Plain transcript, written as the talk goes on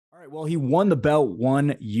All right. Well, he won the belt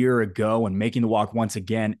 1 year ago and making the walk once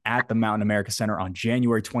again at the Mountain America Center on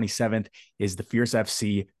January 27th is the Fierce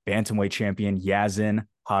FC bantamweight champion, Yazan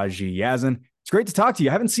Hajeh. Yazan, it's great to talk to you.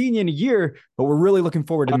 I haven't seen you in a year, but we're really looking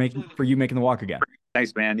forward to making the walk again.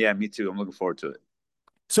 Thanks, man. Yeah, me too. I'm looking forward to it.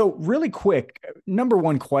 So, really quick, number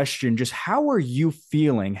one question, just how are you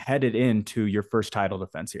feeling headed into your first title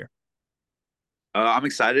defense here? I'm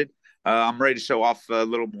excited. I'm ready to show off a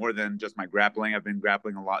little more than just my grappling. I've been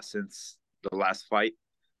grappling a lot since the last fight.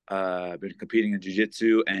 I've been competing in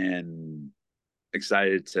jiu-jitsu and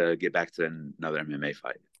excited to get back to another MMA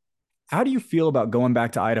fight. How do you feel about going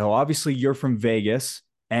back to Idaho? Obviously, you're from Vegas,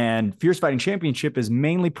 and Fierce Fighting Championship is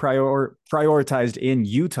mainly prioritized in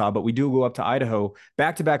Utah, but we do go up to Idaho.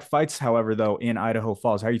 Back-to-back fights, however, though, in Idaho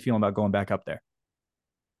Falls. How are you feeling about going back up there?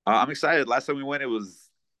 I'm excited. Last time we went, it was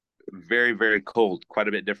very, very cold, quite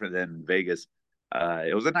a bit different than Vegas.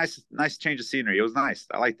 It was a nice change of scenery. It was nice.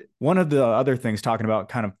 I liked it. One of the other things, talking about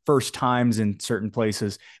kind of first times in certain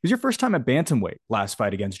places, it was your first time at bantamweight last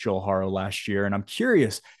fight against Joel Haro last year. And I'm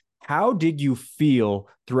curious, how did you feel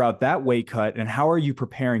throughout that weight cut, and how are you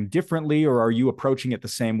preparing differently, or are you approaching it the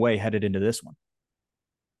same way headed into this one?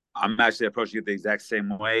 I'm actually approaching it the exact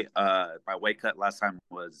same way. My weight cut last time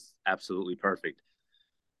was absolutely perfect,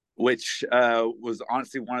 which was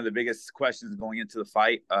honestly one of the biggest questions going into the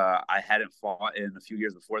fight. I hadn't fought in a few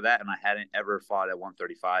years before that, and I hadn't ever fought at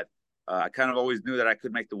 135. I kind of always knew that I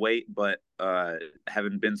could make the weight, but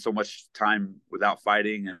having been so much time without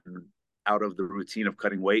fighting and out of the routine of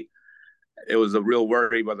cutting weight, it was a real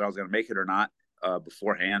worry whether I was going to make it or not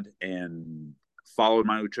beforehand. And followed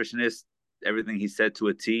my nutritionist, everything he said to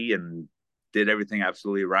a T, and did everything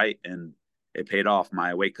absolutely right. And it paid off.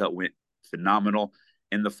 My weight cut went phenomenal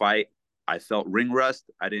in the fight. I felt ring rust.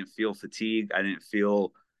 I didn't feel fatigue. I didn't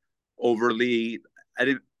feel overly.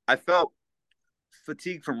 I felt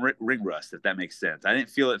fatigue from ring rust, if that makes sense. I didn't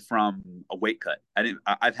feel it from a weight cut. I didn't.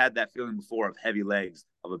 I've had that feeling before of heavy legs,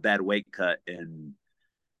 of a bad weight cut, and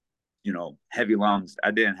heavy lungs. I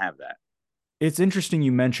didn't have that. It's interesting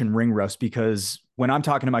you mentioned ring rust, because when I'm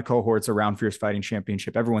talking to my cohorts around Fierce Fighting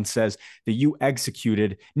Championship, everyone says that you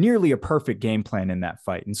executed nearly a perfect game plan in that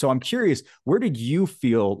fight. And so I'm curious, where did you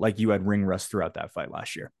feel like you had ring rust throughout that fight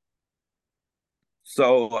last year?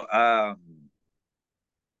 So I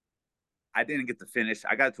didn't get to finish.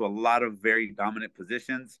 I got to a lot of very dominant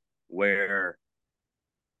positions where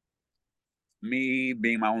me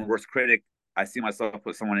being my own worst critic, I see myself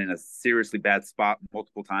put someone in a seriously bad spot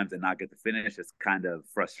multiple times and not get to finish. It's kind of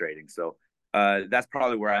frustrating. So that's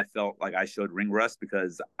probably where I felt like I showed ring rust,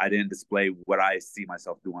 because I didn't display what I see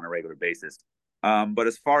myself do on a regular basis. But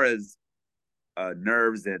as far as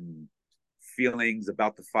nerves and feelings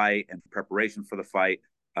about the fight and preparation for the fight,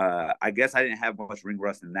 I guess I didn't have much ring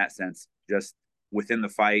rust in that sense. Just within the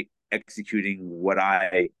fight, executing what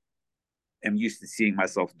I am used to seeing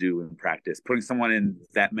myself do in practice. Putting someone in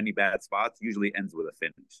that many bad spots usually ends with a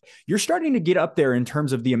finish. You're starting to get up there in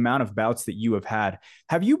terms of the amount of bouts that you have had.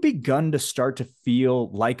 Have you begun to start to feel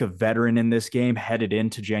like a veteran in this game headed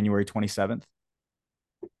into January 27th?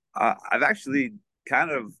 I've actually kind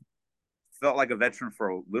of felt like a veteran for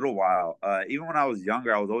a little while. Even when I was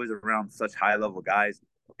younger, I was always around such high level guys,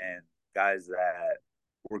 and guys that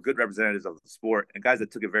were good representatives of the sport, and guys that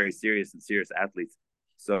took it very serious and serious athletes.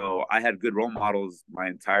 So I had good role models my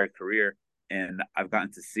entire career, and I've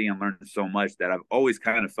gotten to see and learn so much that I've always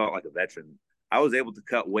kind of felt like a veteran. I was able to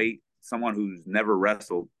cut weight, someone who's never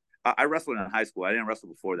wrestled. I wrestled in high school. I didn't wrestle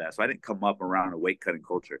before that, so I didn't come up around a weight cutting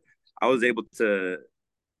culture. I was able to,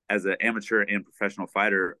 as an amateur and professional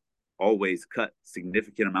fighter, always cut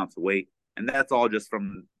significant amounts of weight. And that's all just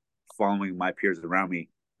from following my peers around me,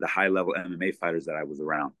 the high level MMA fighters that I was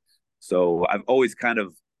around. So I've always kind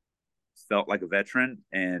of felt like a veteran,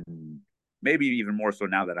 and maybe even more so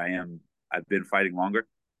now that I've been fighting longer,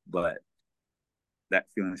 but that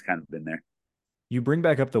feeling's kind of been there. You bring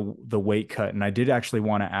back up the weight cut, and I did actually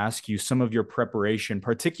want to ask you some of your preparation,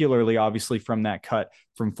 particularly obviously from that cut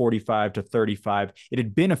from 45 to 35. It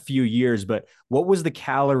had been a few years, but what was the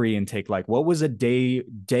calorie intake like? What was a day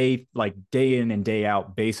in and day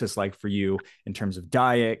out basis like for you in terms of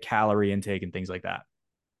diet, calorie intake, and things like that?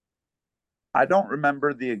 I don't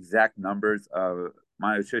remember the exact numbers.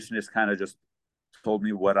 My nutritionist kind of just told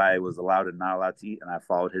me what I was allowed and not allowed to eat, and I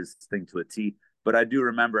followed his thing to a T. But I do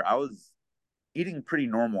remember I was eating pretty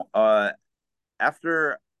normal.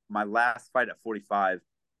 After my last fight at 45,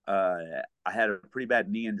 I had a pretty bad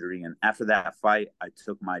knee injury, and after that fight, I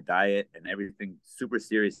took my diet and everything super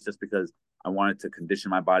serious, just because I wanted to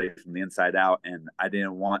condition my body from the inside out, and I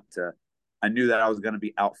didn't want to I knew that I was going to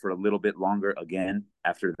be out for a little bit longer again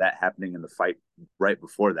after that happening in the fight right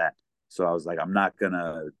before that. So I was like, I'm not going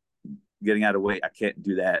to, getting out of weight, I can't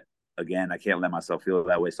do that again. I can't let myself feel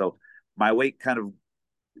that way. So my weight kind of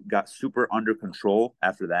got super under control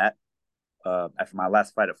after that, after my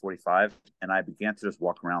last fight at 45. And I began to just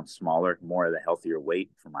walk around smaller, more of the healthier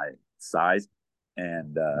weight for my size.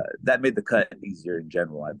 And that made the cut easier in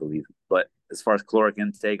general, I believe. But as far as caloric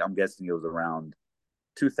intake, I'm guessing it was around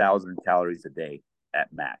 2,000 calories a day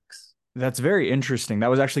at max. That's very interesting. That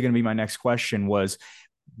was actually going to be my next question was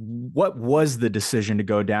what was the decision to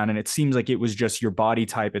go down? And it seems like it was just your body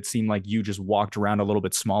type. It seemed like you just walked around a little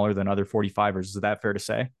bit smaller than other 45ers. Is that fair to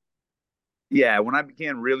say? Yeah, when I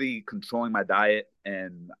began really controlling my diet,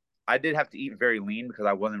 and I did have to eat very lean because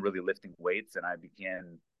I wasn't really lifting weights, and I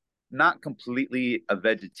began not completely a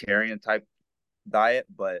vegetarian type diet,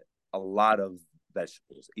 but a lot of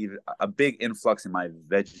vegetables, even a big influx in my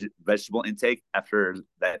vegetable intake after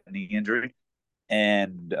that knee injury.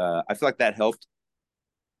 And I feel like that helped.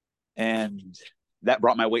 And that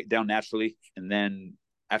brought my weight down naturally. And then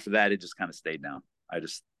after that, it just kind of stayed down. I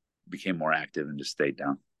just became more active and just stayed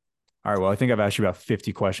down. All right. Well, I think I've asked you about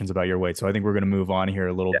 50 questions about your weight. So I think we're going to move on here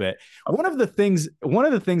a little Yeah. bit. Okay. One of the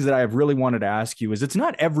things that I have really wanted to ask you is it's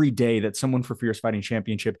not every day that someone for Fierce Fighting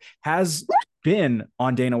Championship has been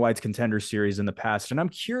on Dana White's Contender Series in the past. And I'm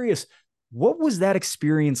curious, what was that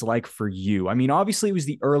experience like for you? I mean, obviously it was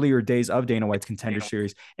the earlier days of Dana White's Contender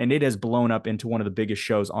Series, and it has blown up into one of the biggest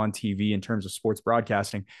shows on TV in terms of sports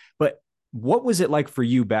broadcasting. But what was it like for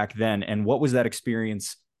you back then? And what was that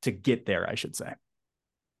experience to get there, I should say?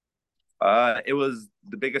 It was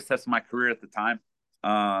the biggest test of my career at the time.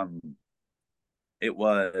 Um, it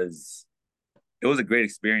was it was a great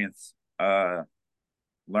experience.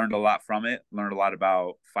 Learned a lot from it. Learned a lot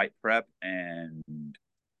about fight prep and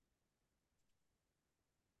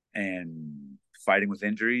fighting with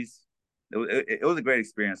injuries. It was a great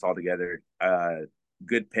experience altogether.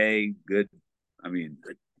 Good pay, good. I mean,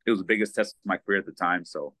 it was the biggest test of my career at the time,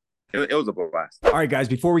 so it was a blast. All right, guys,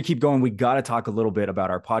 before we keep going, we got to talk a little bit about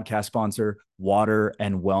our podcast sponsor, Water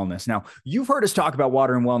and Wellness. Now, you've heard us talk about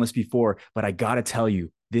Water and Wellness before, but I got to tell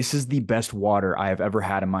you, this is the best water I have ever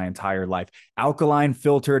had in my entire life. Alkaline,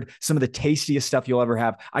 filtered, some of the tastiest stuff you'll ever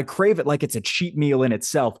have. I crave it like it's a cheap meal in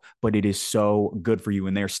itself, but it is so good for you.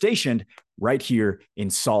 And they're stationed right here in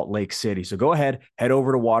Salt Lake City. So go ahead, head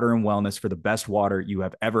over to Water and Wellness for the best water you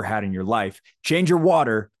have ever had in your life. Change your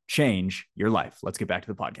water, change your life. Let's get back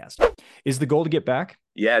to the podcast. Is the goal to get back?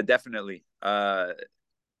 Yeah, definitely.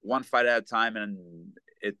 One fight at a time, and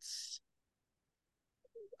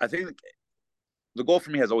I think the goal for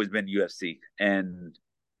me has always been UFC, and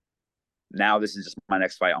now this is just my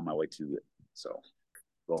next fight on my way to it. So,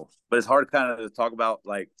 goal. But it's hard kind of to talk about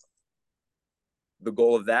like the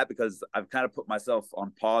goal of that because I've kind of put myself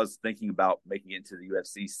on pause thinking about making it into the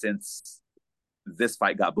UFC since this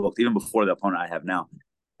fight got booked, even before the opponent I have now.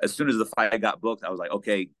 As soon as the fight got booked, I was like,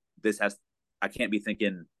 okay, I can't be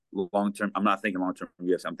thinking long term. I'm not thinking long term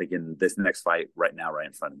UFC. I'm thinking this next fight right now, right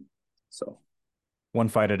in front of me. So, one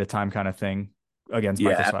fight at a time kind of thing against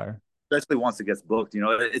Michael yeah, Sire. especially once it gets booked,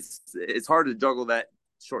 it's hard to juggle that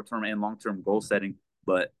short term and long term goal setting.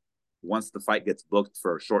 But once the fight gets booked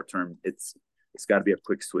for a short term, it's got to be a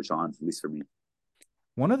quick switch on, at least for me.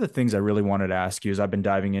 One of the things I really wanted to ask you as I've been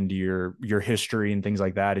diving into your history and things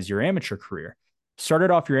like that is your amateur career.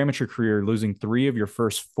 Started off your amateur career losing 3 of your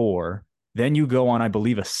first 4. Then you go on, I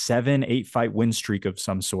believe, a 7-8 fight win streak of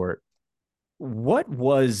some sort. What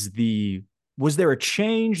was there a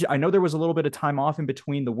change? I know there was a little bit of time off in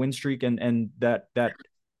between the win streak and that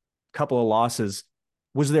couple of losses.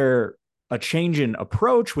 Was there a change in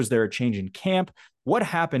approach? Was there a change in camp? What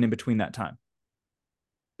happened in between that time?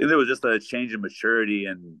 I think there was just a change in maturity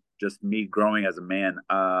and just me growing as a man.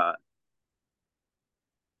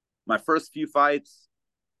 My first few fights,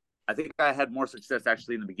 I think I had more success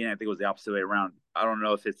actually in the beginning. I think it was the opposite way around. I don't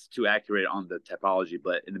know if it's too accurate on the typology,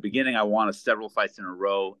 but in the beginning, I won several fights in a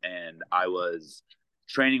row, and I was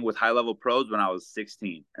training with high level pros when I was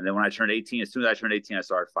 16. And then when I turned 18, as soon as I turned 18, I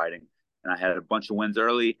started fighting, and I had a bunch of wins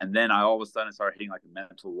early. And then I all of a sudden started hitting like a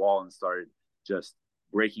mental wall and started just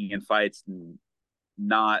breaking in fights and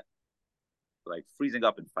not like freezing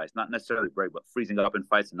up in fights, not necessarily break, but freezing up in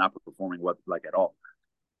fights and not performing what like at all.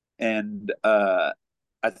 And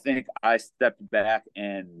I think I stepped back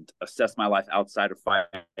and assessed my life outside of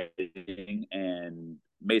fighting and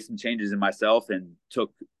made some changes in myself and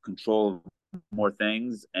took control of more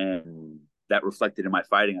things. And that reflected in my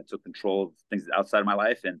fighting. I took control of things outside of my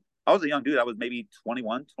life. And I was a young dude. I was maybe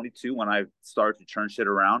 21, 22 when I started to turn shit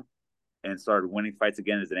around and started winning fights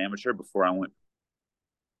again as an amateur before I went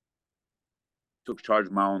took charge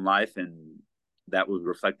of my own life, and that was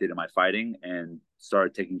reflected in my fighting, and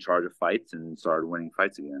started taking charge of fights and started winning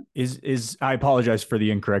fights again. Is I apologize for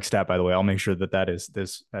the incorrect stat, by the way. I'll make sure that that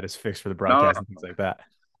is fixed for the No, broadcast and things like that.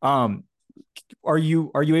 Um, are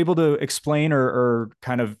you able to explain or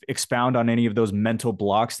kind of expound on any of those mental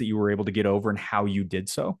blocks that you were able to get over and how you did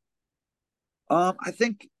so?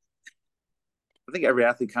 I think every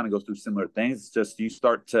athlete kind of goes through similar things. It's just you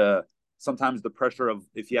start to sometimes the pressure of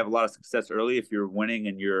if you have a lot of success early, if you're winning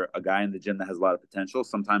and you're a guy in the gym that has a lot of potential,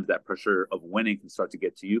 sometimes that pressure of winning can start to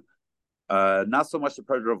get to you. Not so much the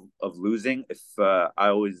pressure of losing. If I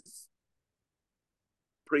always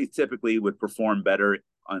pretty typically would perform better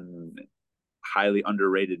on highly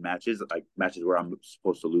underrated matches, like matches where I'm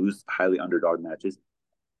supposed to lose, highly underdog matches.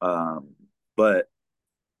 Um, but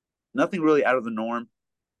nothing really out of the norm.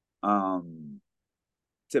 Um,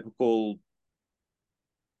 Typical.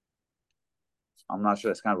 I'm not sure.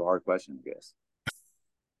 That's kind of a hard question, I guess.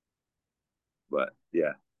 But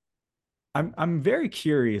yeah. I'm very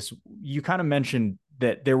curious. You kind of mentioned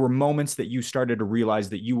that there were moments that you started to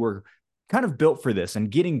realize that you were kind of built for this and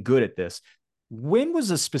getting good at this. When was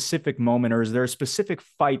a specific moment, or is there a specific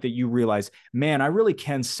fight that you realize, man, I really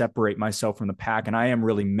can separate myself from the pack and I am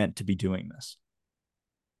really meant to be doing this?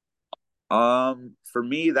 For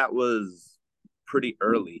me, that was pretty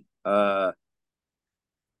early. I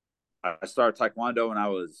started Taekwondo when I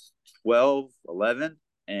was 12, 11,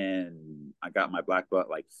 and I got my black belt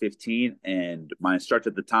like 15. And my instructor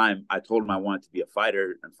at the time, I told him I wanted to be a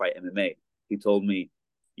fighter and fight MMA. He told me,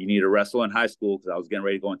 you need to wrestle in high school because I was getting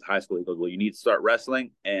ready to go into high school. He goes, well, you need to start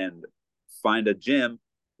wrestling and find a gym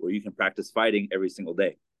where you can practice fighting every single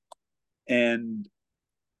day. And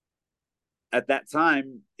at that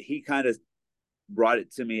time, he kind of brought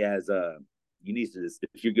it to me as a you need to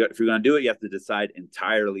if you're going to do it, you have to decide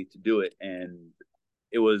entirely to do it. And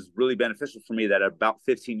it was really beneficial for me that at about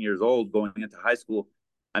 15 years old, going into high school,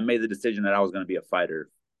 I made the decision that I was going to be a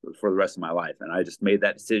fighter for the rest of my life, and I just made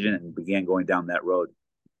that decision and began going down that road.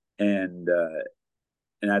 And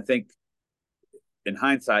and I think in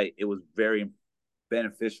hindsight, it was very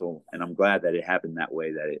beneficial, and I'm glad that it happened that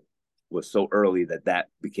way. That it was so early that that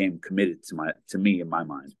became committed to me in my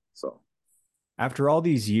mind. So After all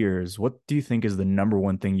these years, what do you think is the number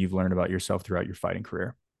one thing you've learned about yourself throughout your fighting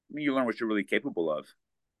career? I mean, you learn what you're really capable of,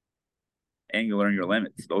 and you learn your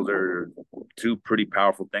limits. Those are two pretty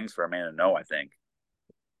powerful things for a man to know. I think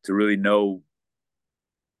to really know,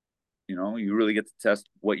 you really get to test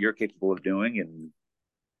what you're capable of doing, and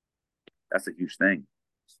that's a huge thing.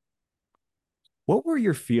 What were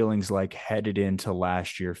your feelings like headed into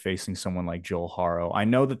last year facing someone like Joel Haro? I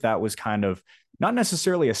know that that was kind of not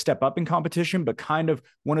necessarily a step up in competition, but kind of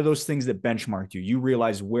one of those things that benchmarked you. You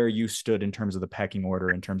realized where you stood in terms of the pecking order,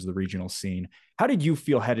 in terms of the regional scene. How did you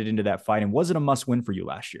feel headed into that fight? And was it a must win for you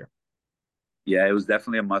last year? Yeah, it was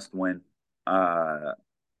definitely a must win. Uh,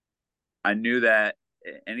 I knew that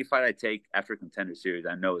any fight I take after a contender series,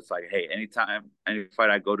 I know it's like, hey, anytime, any fight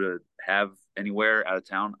I go to have anywhere out of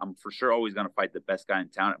town, I'm for sure always going to fight the best guy in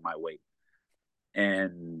town at my weight.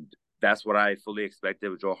 And that's what I fully expected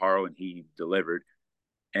with Joe Haro, and he delivered.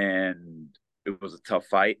 And it was a tough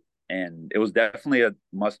fight, and it was definitely a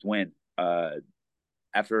must win.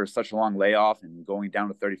 After such a long layoff and going down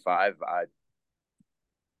to 35, I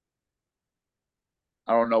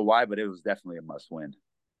don't know why, but it was definitely a must win.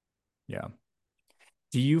 Yeah.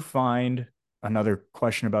 Do you find another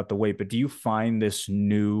question about the weight, but do you find this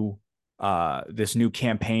new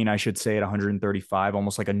campaign, I should say, at 135,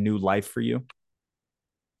 almost like a new life for you?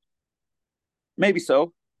 Maybe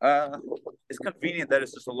so. It's convenient that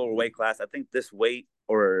it's just a lower weight class. I think this weight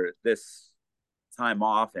or this time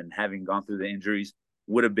off and having gone through the injuries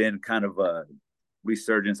would have been kind of a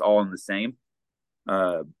resurgence all in the same.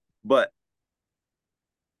 Uh, but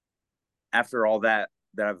after all that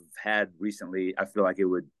I've had recently, I feel like it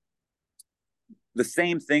would the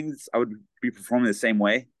same things I would be performing the same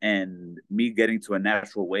way, and me getting to a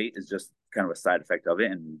natural weight is just kind of a side effect of it.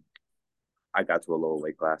 And I got to a lower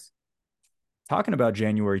weight class. Talking about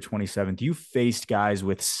January 27th, you faced guys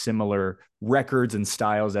with similar records and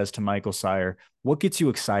styles as to Michael Sire. What gets you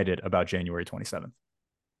excited about January 27th?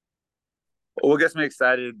 What gets me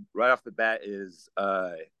excited right off the bat is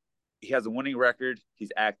he has a winning record,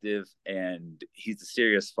 he's active, and he's a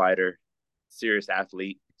serious fighter, serious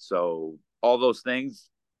athlete. So all those things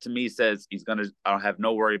to me says he's gonna. I don't have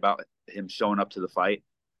no worry about him showing up to the fight,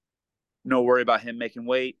 no worry about him making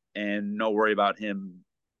weight, and no worry about him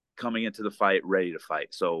coming into the fight ready to fight.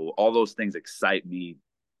 So all those things excite me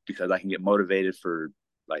because I can get motivated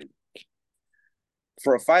like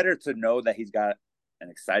for a fighter to know that he's got an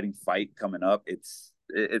exciting fight coming up.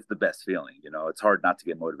 it's the best feeling. It's hard not to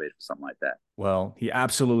get motivated for something like that. Well, he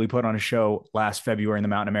absolutely put on a show last February in the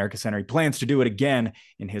Mountain America Center. He plans to do it again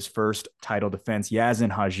in his first title defense.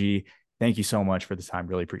 Yazan Hajeh, thank you so much for the time.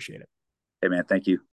 Really appreciate it. Hey, man, thank you.